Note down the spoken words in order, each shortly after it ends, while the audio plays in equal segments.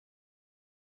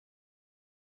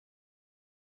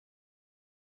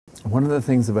one of the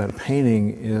things about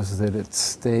painting is that it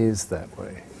stays that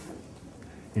way.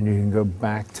 And you can go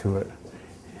back to it.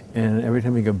 And every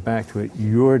time you go back to it,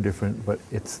 you're different, but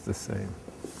it's the same.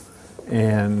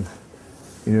 And,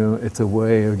 you know, it's a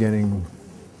way of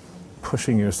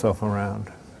pushing yourself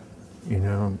around, you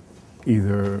know,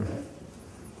 either,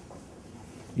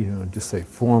 you know, just say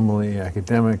formally,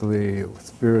 academically,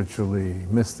 spiritually,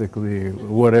 mystically,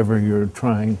 whatever you're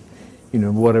trying, you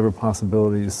know, whatever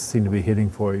possibilities seem to be hitting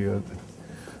for you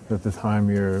at the time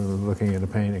you're looking at a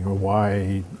painting, or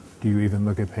why do you even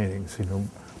look at paintings, you know,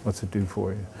 what's it do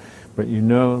for you? But you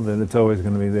know that it's always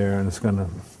going to be there, and it's going to,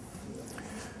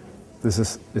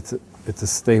 it's a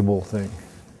stable thing,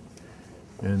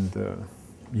 and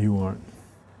you aren't.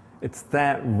 It's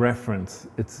that reference,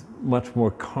 it's much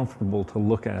more comfortable to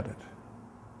look at it.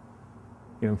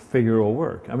 You know, figural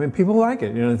work. I mean, people like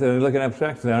it, you know, they look at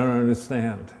abstractions, I don't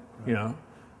understand, you know.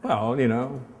 Well, you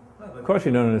know, of course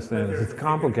you don't understand, it's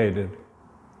complicated.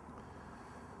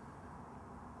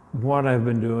 What I've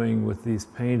been doing with these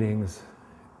paintings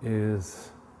is,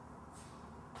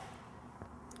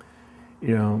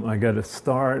 you know, I got to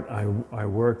start, I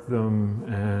work them,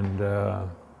 and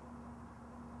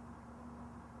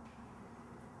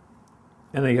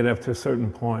they get up to a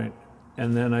certain point,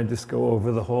 and then I just go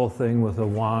over the whole thing with a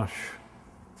wash.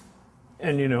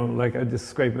 And, you know, like I just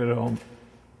scrape it all,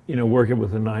 you know, work it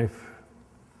with a knife,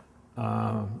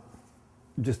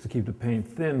 just to keep the paint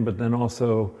thin, but then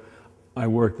also I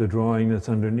work the drawing that's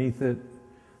underneath it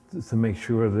to make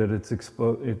sure that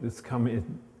it's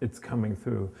coming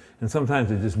through. And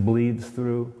sometimes it just bleeds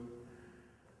through.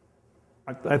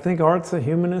 I think art's a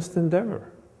humanist endeavor,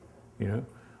 you know.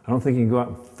 I don't think you can go out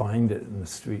and find it in the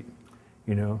street,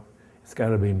 you know. It's got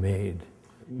to be made.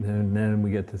 And then we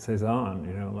get to Cézanne,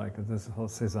 you know, like this whole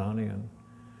Cézannian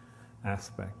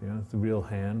aspect, you know. It's a real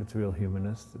hand, it's a real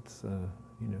humanist, it's,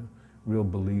 you know, real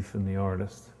belief in the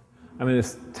artist. I mean,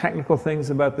 there's technical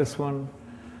things about this one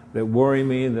that worry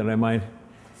me that I might,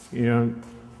 you know,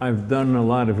 I've done a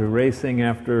lot of erasing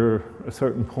after a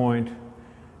certain point,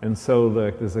 and so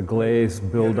there's a glaze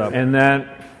buildup, and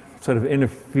that sort of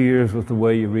interferes with the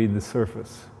way you read the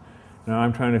surface. Now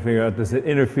I'm trying to figure out, does it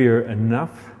interfere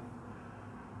enough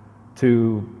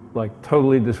to like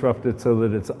totally disrupt it so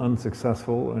that it's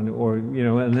unsuccessful, and or, you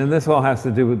know, and then this all has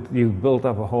to do with, you've built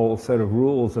up a whole set of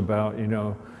rules about, you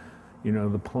know,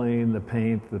 the plane, the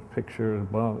paint, the picture,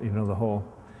 you know, the whole.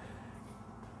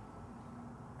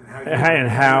 And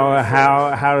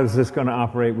how is this going to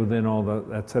operate within all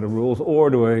that set of rules, or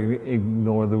do I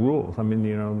ignore the rules? I mean,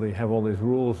 you know, they have all these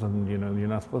rules, and you know, you're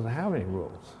not supposed to have any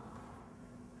rules.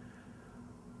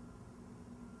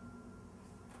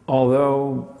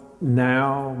 Although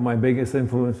now my biggest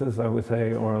influences, I would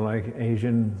say, are like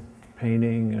Asian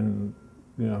painting and,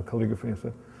 you know, calligraphy and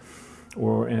stuff,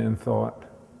 and thought.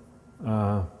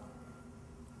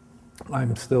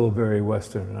 I'm still very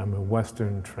Western. I'm a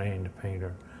Western trained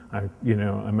painter.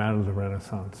 I'm out of the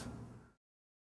Renaissance.